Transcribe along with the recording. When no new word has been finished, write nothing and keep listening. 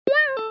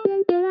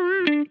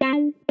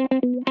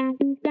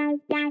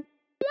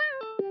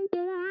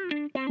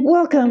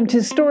Welcome to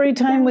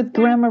Storytime with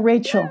Grandma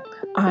Rachel.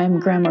 I'm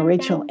Grandma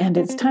Rachel, and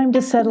it's time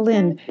to settle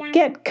in.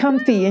 Get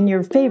comfy in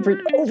your favorite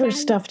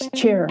overstuffed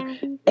chair.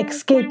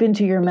 Escape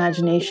into your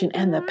imagination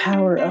and the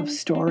power of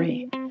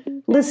story.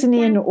 Listen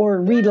in or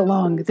read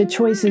along. The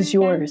choice is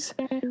yours.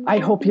 I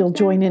hope you'll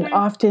join in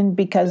often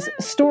because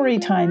story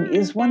time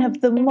is one of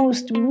the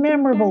most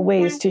memorable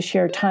ways to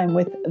share time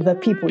with the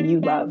people you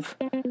love.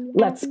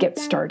 Let's get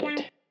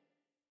started.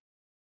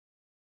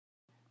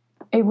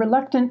 A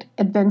Reluctant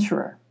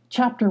Adventurer,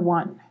 Chapter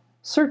 1,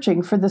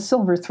 Searching for the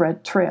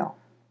Silverthread Trail.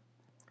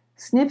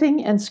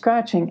 Sniffing and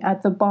scratching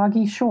at the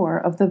boggy shore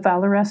of the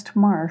Valorest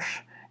Marsh,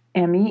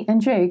 Emmy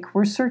and Jake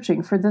were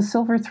searching for the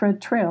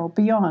Silverthread Trail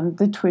beyond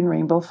the Twin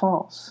Rainbow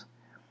Falls.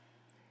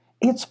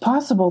 "It's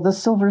possible the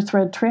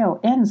Silverthread Trail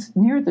ends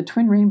near the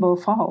Twin Rainbow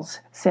Falls,"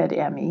 said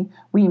Emmy.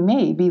 "We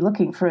may be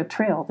looking for a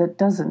trail that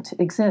doesn't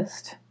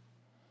exist."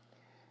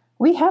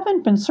 "We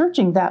haven't been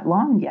searching that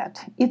long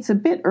yet. It's a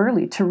bit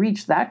early to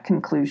reach that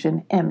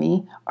conclusion,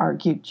 Emmy,"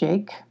 argued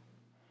Jake.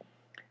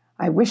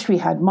 "I wish we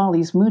had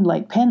Molly's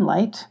moonlight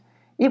penlight.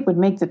 It would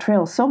make the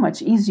trail so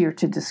much easier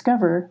to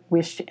discover,"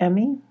 wished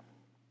Emmy.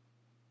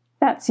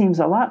 "That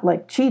seems a lot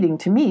like cheating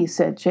to me,"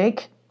 said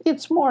Jake.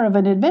 "It's more of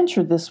an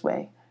adventure this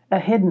way. A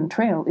hidden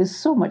trail is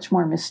so much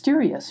more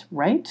mysterious,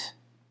 right?"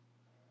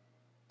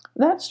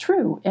 "That's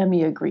true,"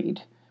 Emmy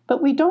agreed.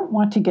 "But we don't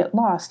want to get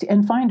lost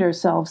and find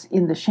ourselves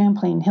in the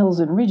Champlain Hills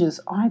and Ridges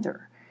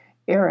either.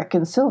 Eric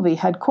and Sylvie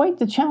had quite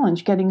the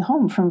challenge getting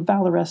home from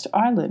Valorest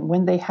Island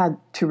when they had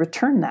to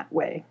return that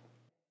way."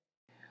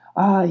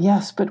 "Ah,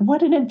 yes, but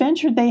what an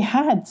adventure they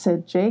had,"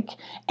 said Jake.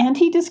 "And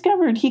he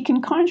discovered he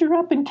can conjure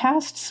up and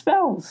cast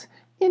spells.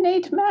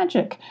 Innate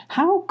magic.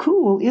 How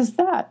cool is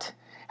that?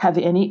 Have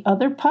any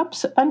other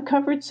pups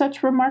uncovered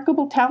such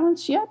remarkable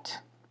talents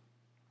yet?"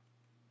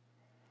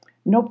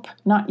 "Nope,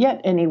 not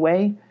yet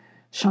anyway.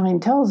 Shine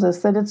tells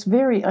us that it's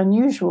very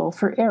unusual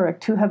for Eric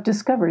to have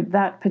discovered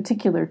that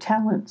particular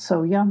talent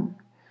so young.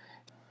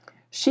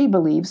 She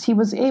believes he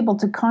was able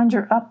to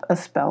conjure up a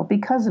spell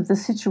because of the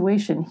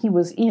situation he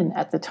was in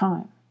at the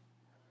time."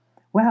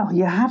 "Well,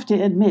 you have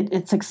to admit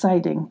it's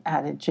exciting,"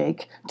 added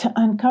Jake, "to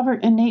uncover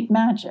innate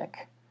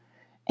magic."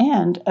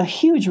 "And a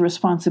huge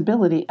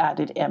responsibility,"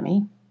 added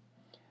Emmy.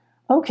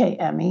 "Okay,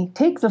 Emmy,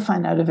 take the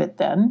fun out of it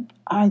then."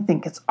 "I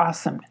think it's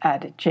awesome,"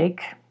 added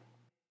Jake.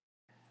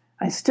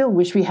 "I still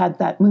wish we had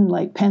that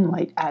moonlight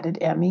penlight," added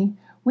Emmy.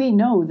 "We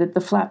know that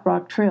the Flat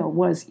Rock Trail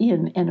was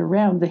in and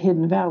around the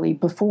Hidden Valley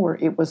before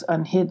it was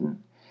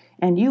unhidden.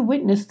 And you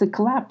witnessed the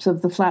collapse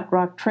of the Flat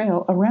Rock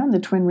Trail around the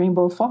Twin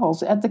Rainbow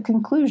Falls at the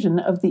conclusion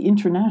of the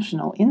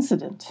International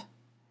Incident."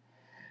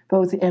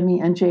 Both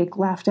Emmy and Jake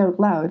laughed out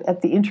loud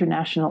at the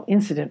International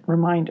Incident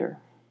reminder.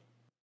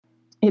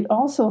 "It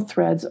also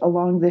threads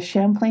along the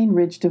Champlain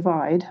Ridge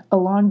Divide,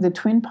 along the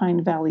Twin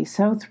Pine Valley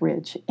South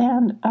Ridge,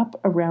 and up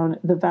around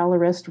the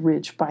Valorest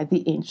Ridge by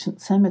the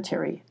ancient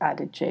cemetery,"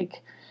 added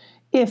Jake.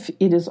 "If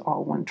it is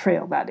all one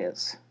trail, that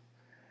is.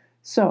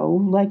 So,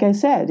 like I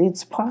said,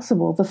 it's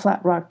possible the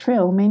Flat Rock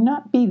Trail may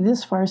not be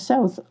this far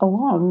south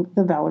along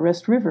the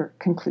Valorest River,"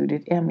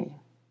 concluded Emmy.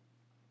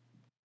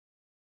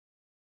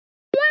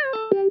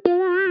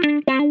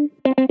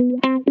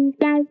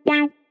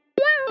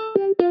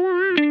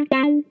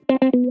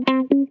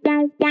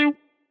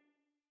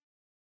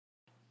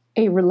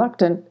 A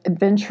Reluctant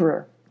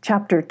Adventurer,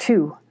 Chapter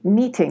 2,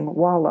 Meeting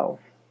Wallow.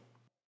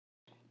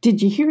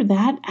 "Did you hear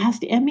that?"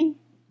 asked Emmy.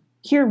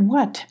 "Hear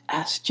what?"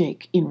 asked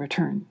Jake in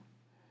return.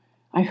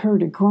 "I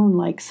heard a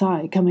groan-like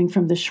sigh coming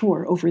from the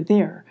shore over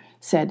there,"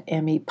 said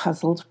Emmy,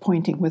 puzzled,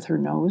 pointing with her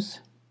nose.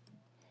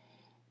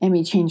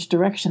 Emmy changed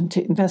direction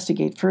to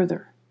investigate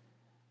further.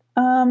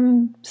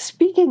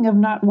 Speaking of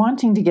not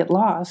wanting to get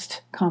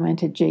lost,"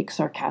 commented Jake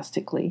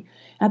sarcastically,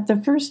 "at the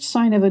first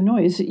sign of a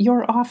noise,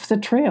 you're off the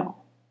trail."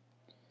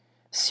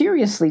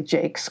 "Seriously,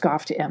 Jake,"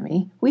 scoffed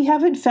Emmy, "we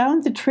haven't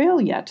found the trail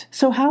yet,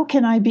 so how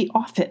can I be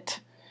off it?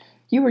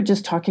 You were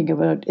just talking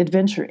about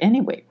adventure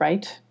anyway,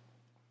 right?"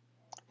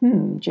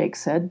 Jake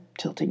said,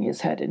 tilting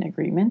his head in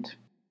agreement.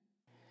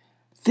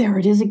 "There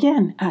it is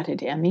again,"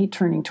 added Emmy,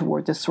 turning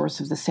toward the source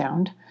of the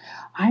sound.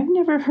 "I've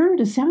never heard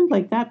a sound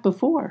like that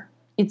before.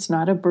 It's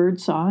not a bird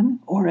song,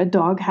 or a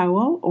dog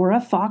howl, or a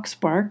fox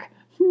bark.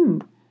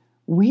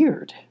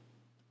 Weird."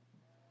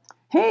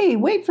 "Hey,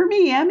 wait for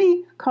me,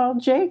 Emmy," called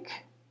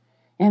Jake.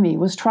 Emmy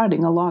was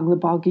trotting along the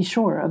boggy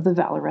shore of the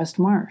Valorest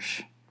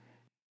Marsh.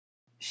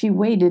 She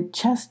waded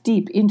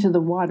chest-deep into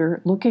the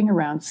water, looking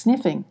around,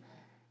 sniffing.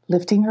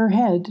 Lifting her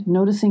head,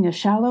 noticing a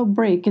shallow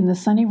break in the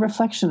sunny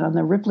reflection on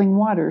the rippling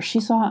water, she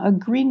saw a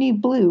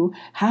greeny-blue,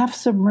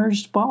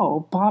 half-submerged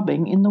ball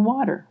bobbing in the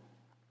water.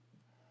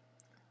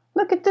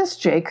 "Look at this,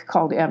 Jake,"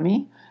 called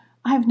Emmy.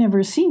 "I've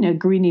never seen a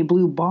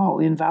greeny-blue ball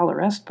in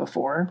Valorest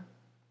before."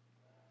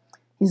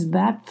 "Is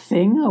that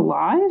thing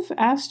alive?"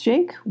 asked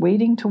Jake,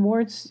 wading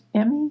towards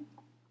Emmy.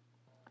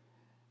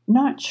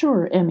 "Not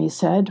sure," Emmy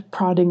said,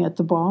 prodding at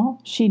the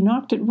ball. She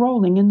knocked it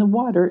rolling in the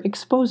water,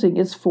 exposing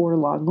its 4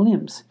 long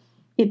limbs.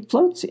 "It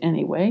floats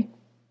anyway."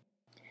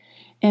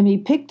 Emmy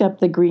picked up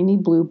the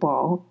greeny-blue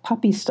ball,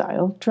 puppy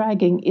style,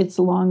 dragging its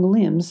long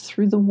limbs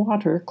through the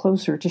water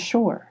closer to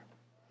shore.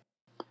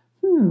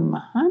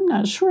 I'm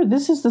not sure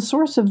this is the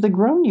source of the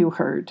groan you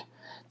heard.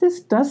 This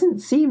doesn't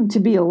seem to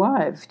be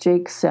alive,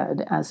 Jake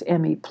said as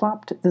Emmy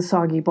plopped the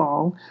soggy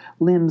ball,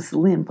 limbs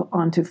limp,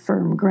 onto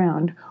firm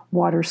ground,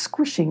 water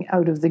squishing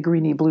out of the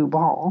greeny-blue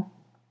ball.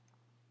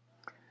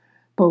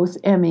 Both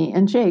Emmy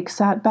and Jake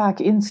sat back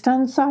in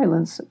stunned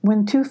silence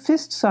when two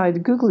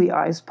fist-sized googly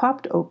eyes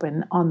popped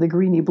open on the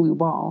greeny-blue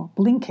ball,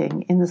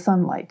 blinking in the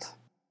sunlight.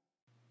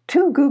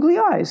 "Two googly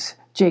eyes,"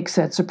 Jake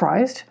said,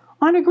 surprised,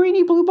 "on a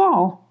greeny-blue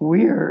ball.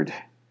 Weird."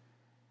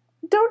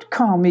 "Don't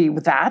call me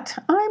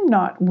that. I'm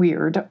not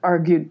weird,"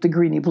 argued the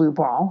greeny-blue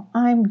ball.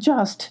 "I'm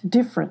just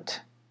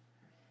different."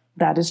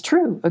 "That is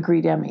true,"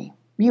 agreed Emmy.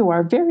 "You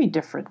are very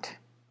different."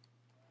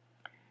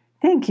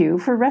 "Thank you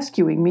for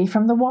rescuing me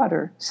from the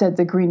water," said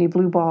the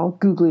greeny-blue ball,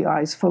 googly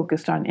eyes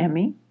focused on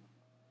Emmy.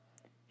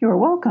 "You're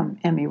welcome,"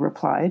 Emmy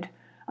replied.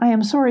 "I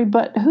am sorry,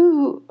 but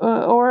who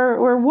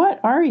or what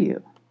are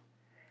you?"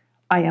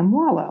 "I am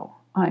Wallow.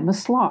 I'm a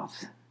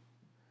sloth."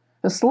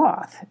 "A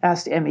sloth?"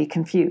 asked Emmy,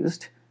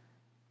 confused.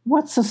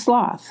 "What's a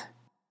sloth?"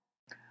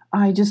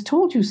 "I just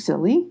told you,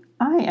 silly.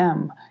 I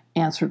am,"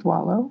 answered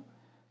Wallow.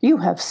 "You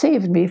have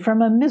saved me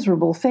from a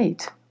miserable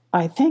fate.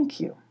 I thank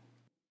you."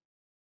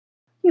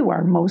 "You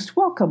are most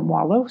welcome,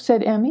 Wallow,"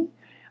 said Emmy.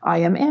 "I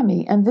am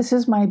Emmy, and this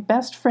is my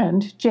best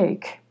friend,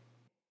 Jake."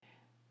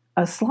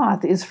 A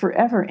sloth is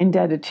forever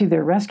indebted to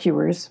their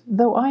rescuers,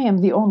 though I am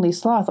the only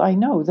sloth I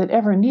know that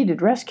ever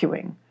needed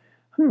rescuing.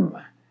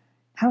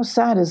 How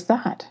sad is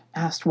that?"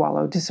 asked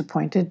Wallow,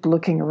 disappointed,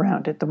 looking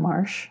around at the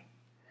marsh.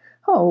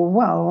 "Oh,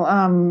 well,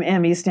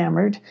 Emmy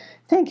stammered.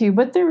 "Thank you,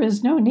 but there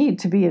is no need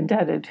to be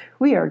indebted.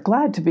 We are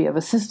glad to be of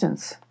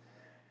assistance."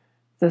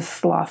 The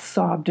sloth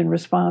sobbed in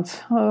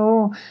response.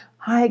 "Oh,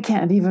 I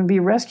can't even be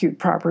rescued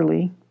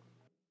properly."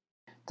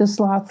 The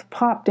sloth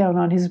popped down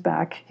on his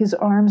back, his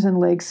arms and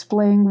legs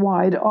splaying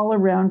wide all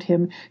around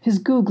him, his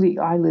googly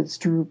eyelids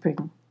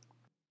drooping.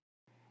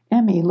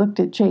 Emmy looked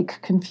at Jake,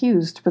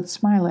 confused but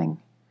smiling.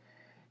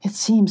 "It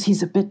seems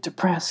he's a bit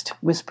depressed,"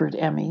 whispered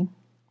Emmy.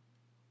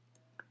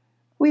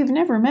 "We've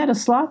never met a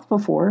sloth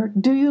before.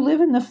 Do you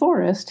live in the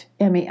forest?"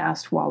 Emmy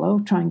asked Wallow,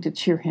 trying to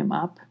cheer him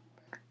up.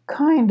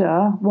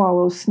 "Kinda,"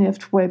 Wallow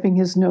sniffed, wiping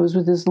his nose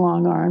with his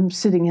long arm,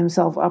 sitting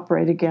himself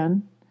upright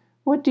again.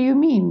 "What do you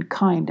mean,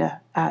 kinda?"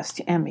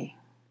 asked Emmy.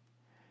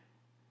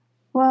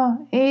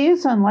 "Well,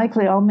 it's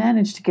unlikely I'll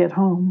manage to get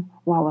home,"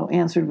 Wallow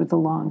answered with a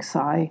long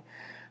sigh.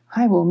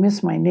 "I will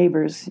miss my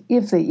neighbors,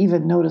 if they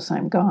even notice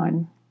I'm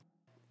gone.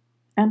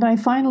 And I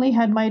finally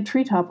had my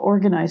treetop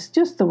organized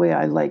just the way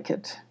I like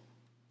it."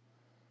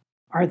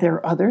 "Are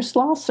there other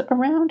sloths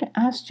around?"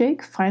 asked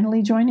Jake,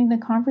 finally joining the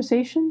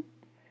conversation.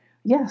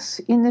 "Yes,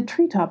 in the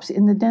treetops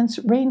in the dense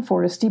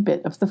rainforesty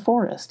bit of the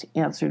forest,"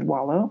 answered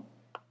Wallow.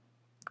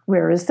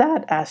 "Where is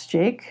that?" asked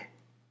Jake.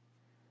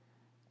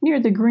 "Near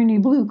the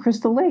greeny-blue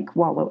crystal lake,"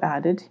 Wallow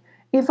added.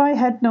 "If I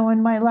had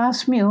known my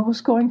last meal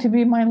was going to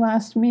be my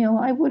last meal,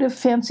 I would have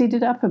fancied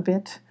it up a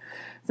bit.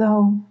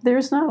 Though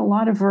there's not a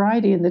lot of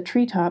variety in the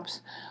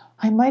treetops.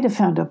 I might have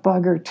found a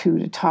bug or two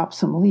to top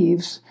some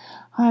leaves.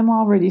 I'm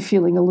already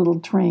feeling a little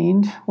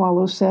drained,"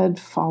 Wallow said,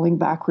 falling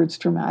backwards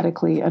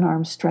dramatically, an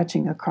arm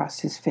stretching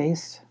across his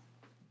face.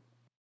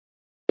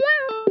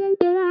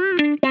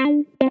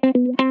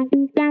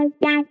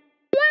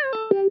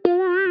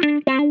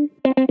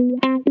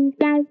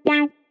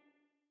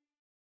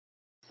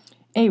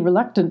 A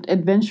Reluctant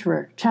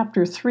Adventurer,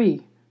 Chapter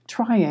 3,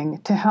 Trying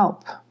to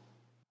Help.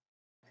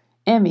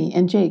 Emmy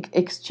and Jake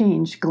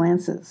exchanged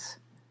glances.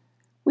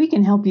 "We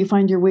can help you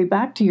find your way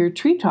back to your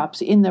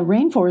treetops in the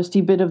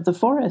rainforesty bit of the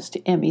forest,"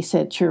 Emmy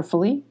said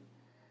cheerfully.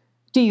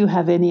 "Do you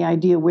have any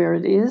idea where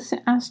it is?"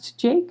 asked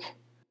Jake.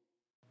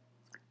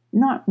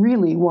 "Not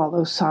really,"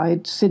 Wallow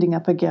sighed, sitting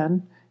up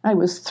again. "I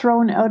was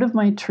thrown out of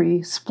my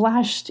tree,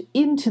 splashed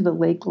into the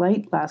lake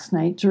light last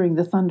night during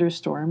the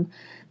thunderstorm.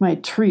 My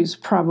tree's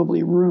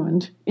probably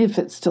ruined, if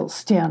it's still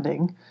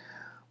standing."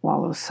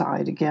 Wallow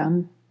sighed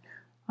again.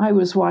 "I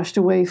was washed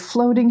away,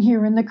 floating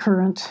here in the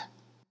current."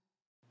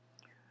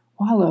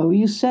 "Wallow,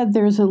 you said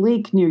there's a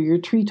lake near your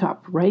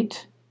treetop,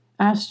 right?"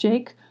 asked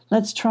Jake.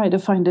 "Let's try to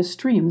find a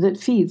stream that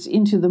feeds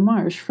into the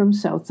marsh from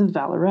south of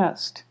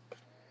Valorest."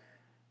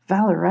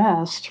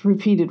 "Valorest,"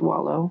 repeated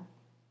Wallow.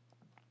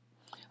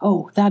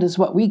 "Oh, that is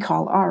what we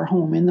call our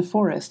home in the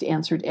forest,"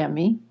 answered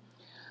Emmy.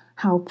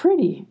 "How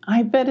pretty.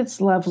 I bet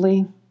it's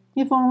lovely.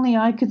 If only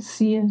I could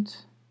see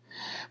it.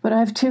 But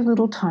I've too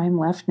little time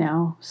left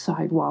now,"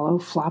 sighed Wallow,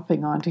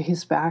 flopping onto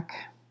his back.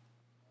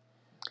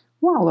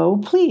 "Wallow,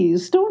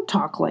 please, don't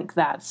talk like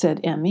that," said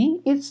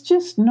Emmy. "It's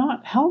just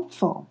not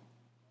helpful."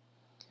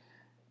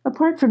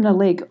 "Apart from the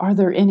lake, are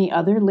there any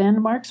other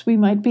landmarks we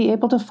might be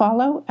able to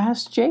follow?"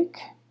 asked Jake.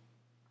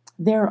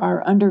 "There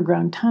are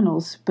underground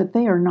tunnels, but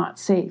they are not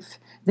safe.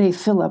 They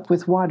fill up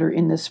with water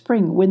in the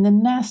spring when the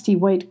nasty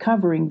white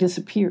covering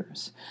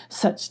disappears.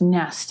 Such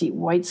nasty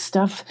white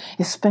stuff,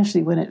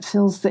 especially when it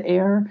fills the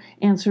air,"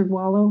 answered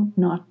Wallow,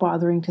 not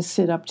bothering to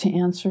sit up to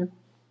answer.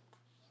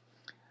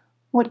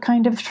 What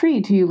kind of tree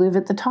do you live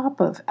at the top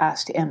of?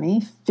 Asked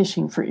Emmy,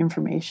 fishing for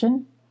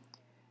information.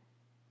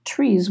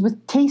 Trees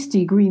with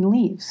tasty green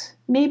leaves.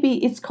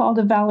 Maybe it's called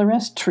a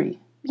Valorest tree.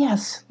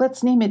 Yes,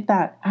 let's name it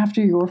that,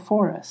 after your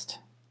forest.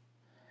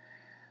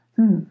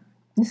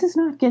 This is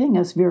not getting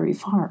us very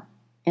far,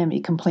 Emmy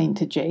complained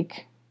to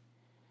Jake.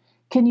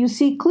 Can you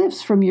see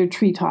cliffs from your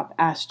treetop?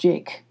 Asked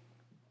Jake.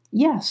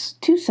 Yes,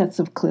 2 sets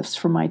of cliffs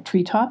from my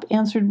treetop,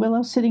 answered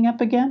Willow, sitting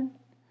up again.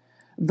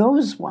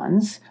 Those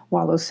ones,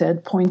 Wallow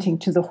said, pointing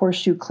to the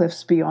horseshoe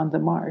cliffs beyond the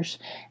marsh,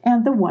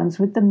 and the ones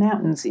with the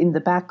mountains in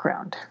the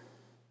background.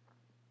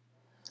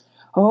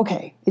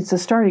 Okay, it's a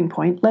starting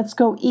point. Let's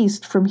go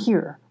east from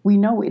here. We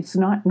know it's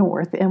not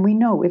north, and we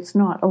know it's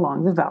not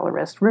along the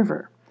Valorest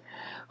River.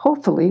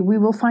 Hopefully, we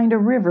will find a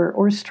river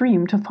or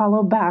stream to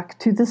follow back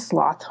to the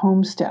Sloth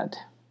homestead.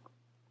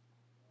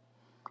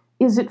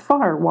 Is it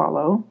far,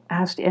 Wallow?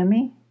 Asked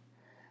Emmy.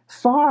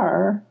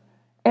 Far?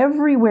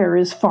 Everywhere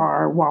is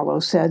far, Wallow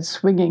said,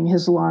 swinging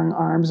his long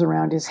arms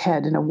around his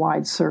head in a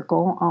wide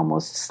circle,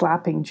 almost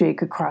slapping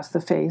Jake across the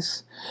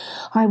face.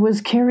 I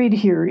was carried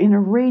here in a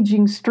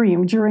raging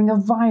stream during a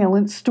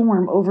violent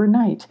storm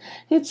overnight.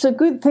 It's a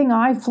good thing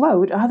I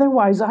float,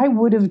 otherwise I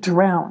would have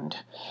drowned.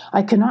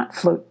 I cannot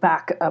float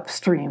back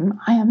upstream.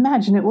 I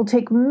imagine it will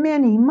take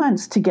many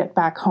months to get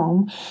back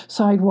home,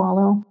 sighed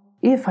Wallow,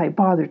 if I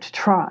bother to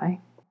try.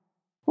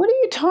 What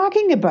are you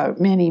talking about,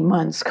 many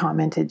months?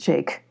 Commented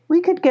Jake. We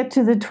could get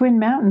to the Twin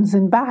Mountains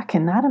and back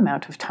in that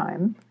amount of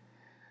time.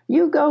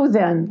 You go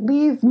then,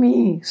 leave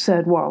me,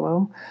 said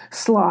Wallow.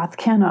 Sloth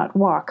cannot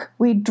walk.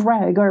 We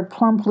drag our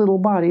plump little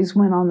bodies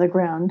when on the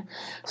ground.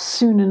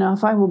 Soon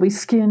enough I will be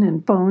skin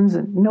and bones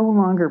and no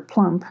longer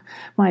plump.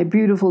 My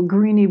beautiful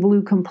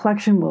greeny-blue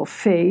complexion will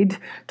fade,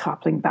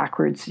 toppling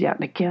backwards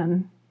yet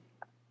again.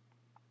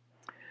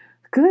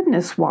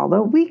 Goodness,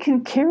 Wallow, we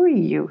can carry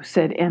you,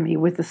 said Emmy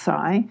with a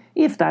sigh,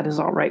 if that is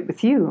all right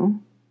with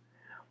you.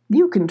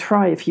 You can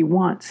try if you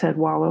want, said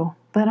Wallow,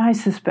 but I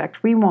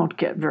suspect we won't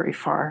get very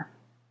far.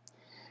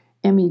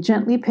 Emmy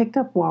gently picked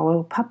up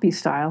Wallow, puppy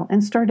style,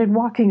 and started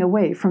walking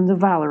away from the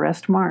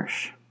Valorest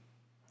marsh.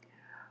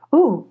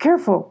 Oh,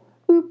 careful!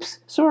 Oops,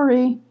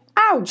 sorry!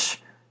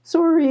 Ouch!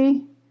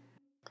 Sorry!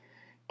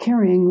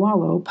 Carrying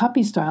Wallow,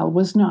 puppy style,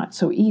 was not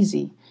so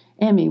easy.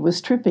 Emmy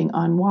was tripping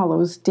on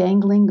Wallow's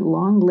dangling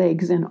long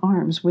legs and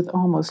arms with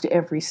almost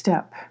every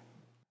step.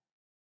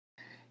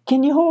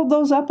 Can you hold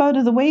those up out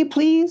of the way,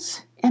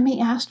 please?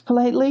 Emmy asked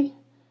politely.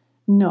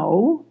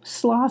 No,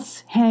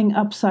 sloths hang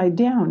upside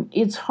down.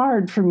 It's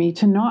hard for me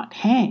to not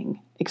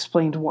hang,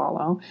 explained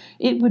Wallow.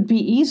 It would be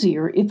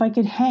easier if I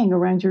could hang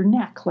around your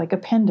neck like a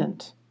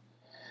pendant.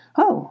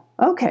 Oh,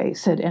 okay,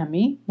 said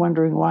Emmy,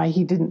 wondering why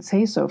he didn't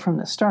say so from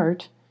the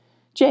start.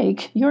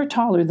 Jake, you're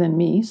taller than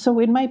me, so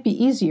it might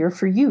be easier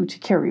for you to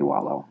carry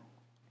Wallow.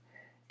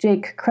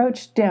 Jake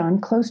crouched down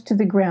close to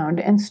the ground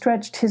and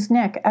stretched his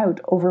neck out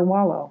over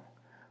Wallow.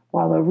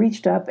 Wallow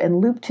reached up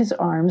and looped his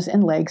arms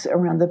and legs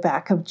around the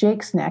back of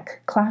Jake's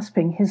neck,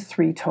 clasping his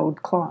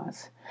 3-toed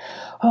claws.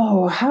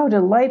 Oh, how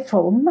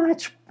delightful!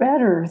 Much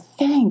better!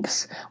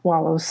 Thanks!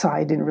 Wallow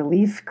sighed in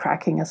relief,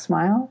 cracking a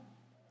smile.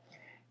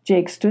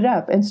 Jake stood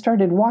up and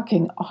started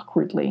walking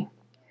awkwardly.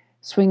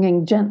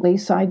 Swinging gently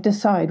side to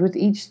side with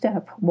each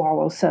step,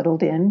 Wallow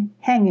settled in,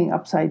 hanging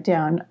upside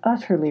down,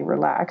 utterly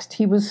relaxed.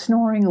 He was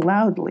snoring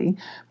loudly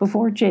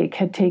before Jake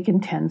had taken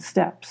 10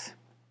 steps.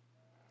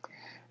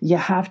 You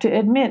have to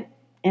admit,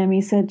 Emmy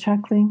said,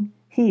 chuckling,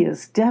 he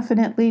is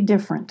definitely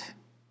different.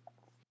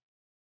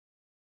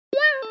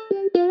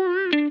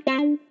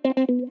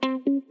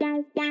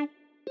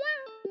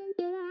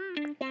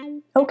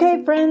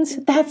 Okay, friends,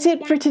 that's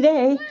it for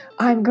today.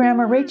 I'm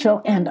Grandma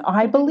Rachel, and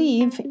I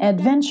believe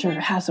adventure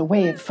has a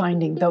way of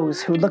finding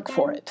those who look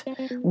for it.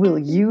 Will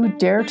you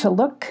dare to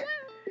look?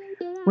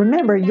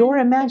 Remember, your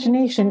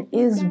imagination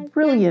is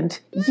brilliant.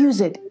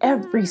 Use it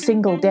every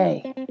single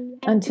day.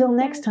 Until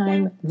next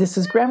time, this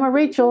is Grandma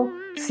Rachel.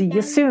 See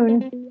you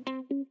soon.